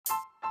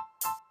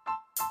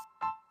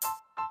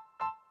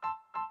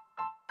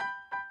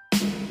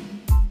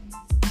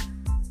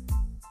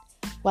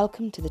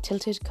Welcome to the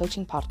Tilted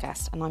Coaching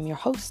Podcast, and I'm your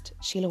host,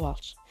 Sheila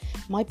Walsh.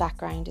 My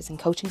background is in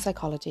coaching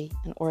psychology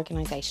and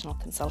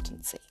organisational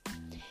consultancy.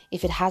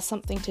 If it has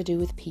something to do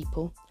with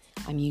people,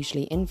 I'm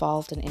usually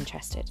involved and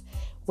interested,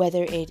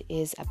 whether it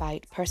is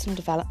about personal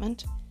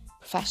development,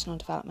 professional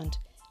development,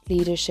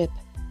 leadership,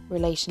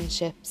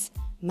 relationships,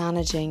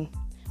 managing,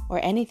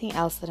 or anything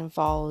else that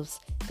involves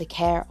the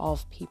care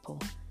of people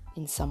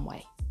in some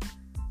way.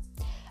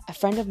 A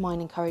friend of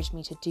mine encouraged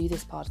me to do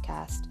this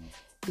podcast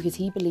because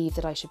he believed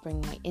that I should bring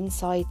my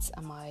insights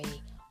and my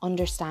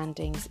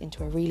understandings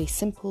into a really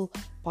simple,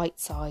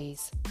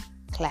 bite-size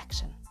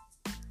collection.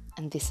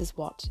 And this is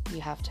what you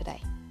have today.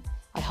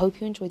 I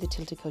hope you enjoy the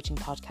Tilted Coaching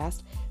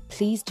Podcast.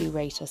 Please do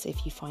rate us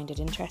if you find it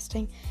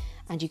interesting.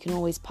 And you can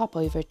always pop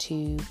over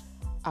to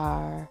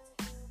our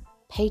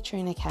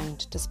Patreon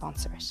account to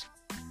sponsor it.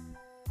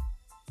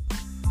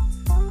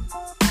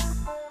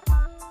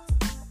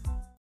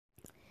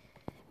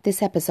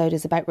 This episode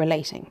is about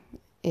relating.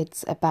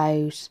 It's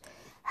about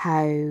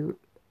how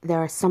there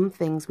are some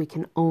things we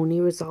can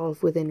only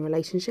resolve within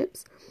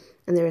relationships,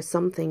 and there are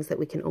some things that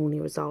we can only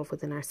resolve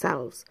within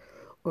ourselves,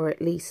 or at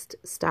least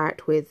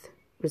start with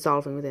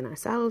resolving within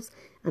ourselves,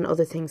 and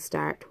other things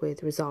start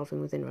with resolving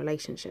within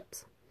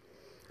relationships.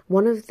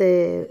 One of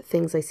the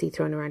things I see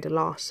thrown around a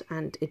lot,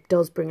 and it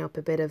does bring up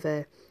a bit of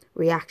a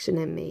reaction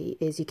in me,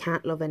 is you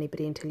can't love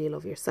anybody until you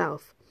love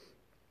yourself.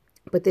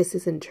 But this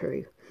isn't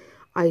true.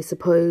 I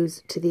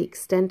suppose to the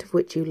extent of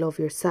which you love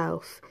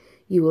yourself,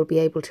 you will be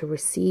able to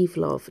receive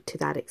love to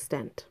that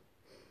extent.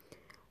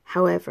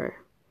 However,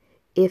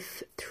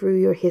 if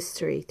through your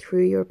history,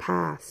 through your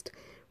past,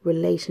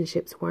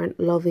 relationships weren't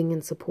loving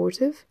and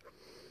supportive,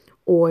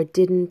 or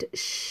didn't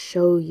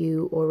show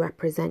you or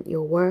represent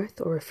your worth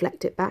or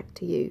reflect it back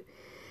to you,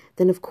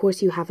 then of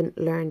course you haven't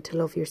learned to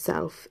love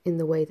yourself in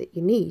the way that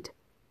you need.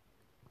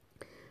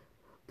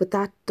 But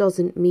that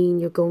doesn't mean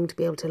you're going to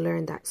be able to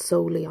learn that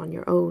solely on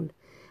your own.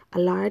 A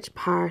large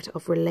part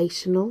of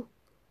relational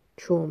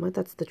trauma,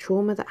 that's the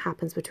trauma that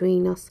happens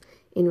between us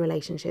in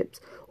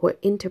relationships, or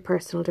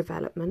interpersonal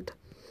development,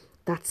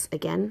 that's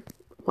again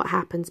what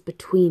happens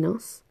between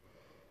us,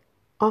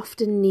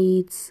 often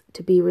needs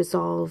to be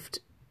resolved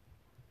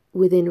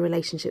within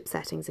relationship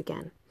settings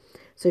again.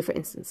 So for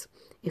instance,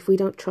 if we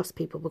don't trust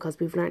people because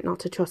we've learned not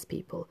to trust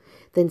people,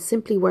 then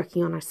simply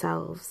working on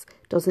ourselves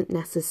doesn't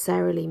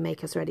necessarily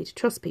make us ready to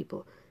trust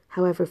people.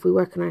 However, if we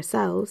work on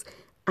ourselves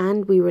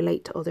and we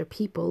relate to other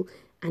people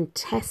and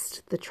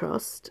test the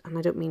trust, and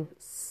I don't mean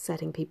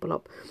setting people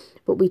up,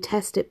 but we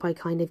test it by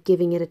kind of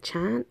giving it a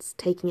chance,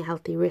 taking a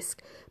healthy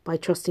risk by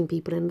trusting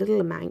people in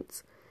little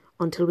amounts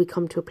until we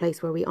come to a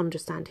place where we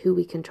understand who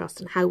we can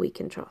trust and how we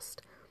can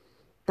trust.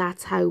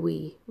 That's how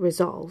we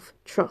resolve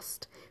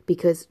trust,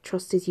 because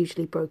trust is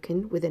usually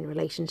broken within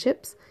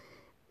relationships,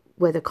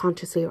 whether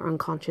consciously or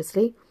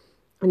unconsciously,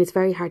 and it's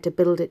very hard to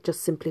build it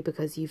just simply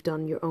because you've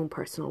done your own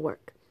personal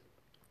work.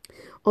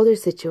 Other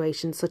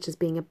situations, such as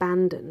being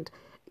abandoned,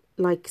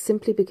 like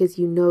simply because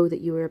you know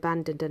that you were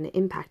abandoned and it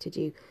impacted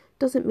you,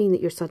 doesn't mean that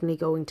you're suddenly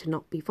going to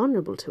not be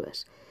vulnerable to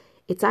it.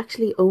 It's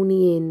actually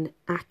only in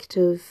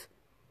active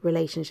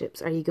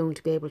relationships are you going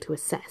to be able to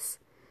assess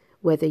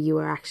whether you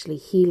are actually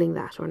healing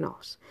that or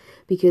not.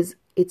 Because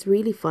it's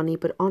really funny,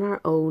 but on our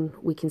own,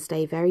 we can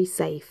stay very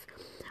safe.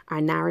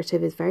 Our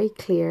narrative is very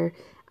clear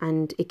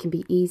and it can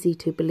be easy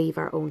to believe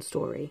our own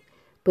story.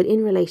 But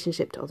in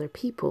relationship to other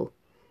people,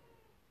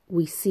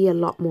 we see a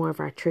lot more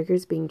of our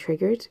triggers being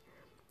triggered,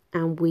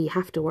 and we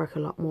have to work a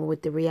lot more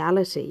with the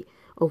reality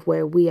of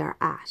where we are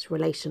at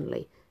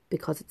relationally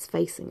because it's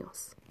facing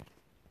us.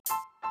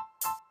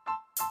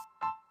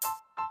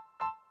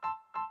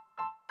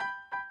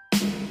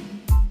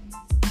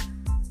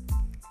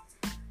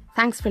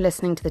 Thanks for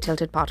listening to the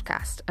Tilted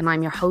Podcast, and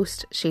I'm your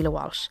host, Sheila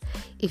Walsh.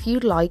 If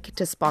you'd like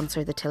to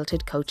sponsor the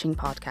Tilted Coaching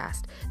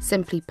Podcast,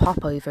 simply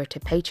pop over to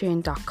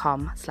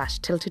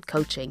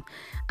patreon.com/tiltedcoaching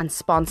and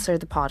sponsor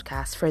the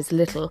podcast for as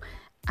little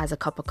as a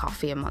cup of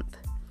coffee a month.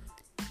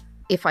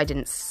 If I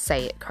didn't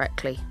say it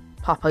correctly,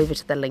 pop over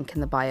to the link in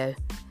the bio,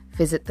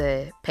 visit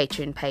the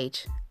Patreon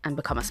page and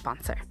become a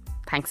sponsor.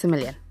 Thanks a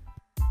million.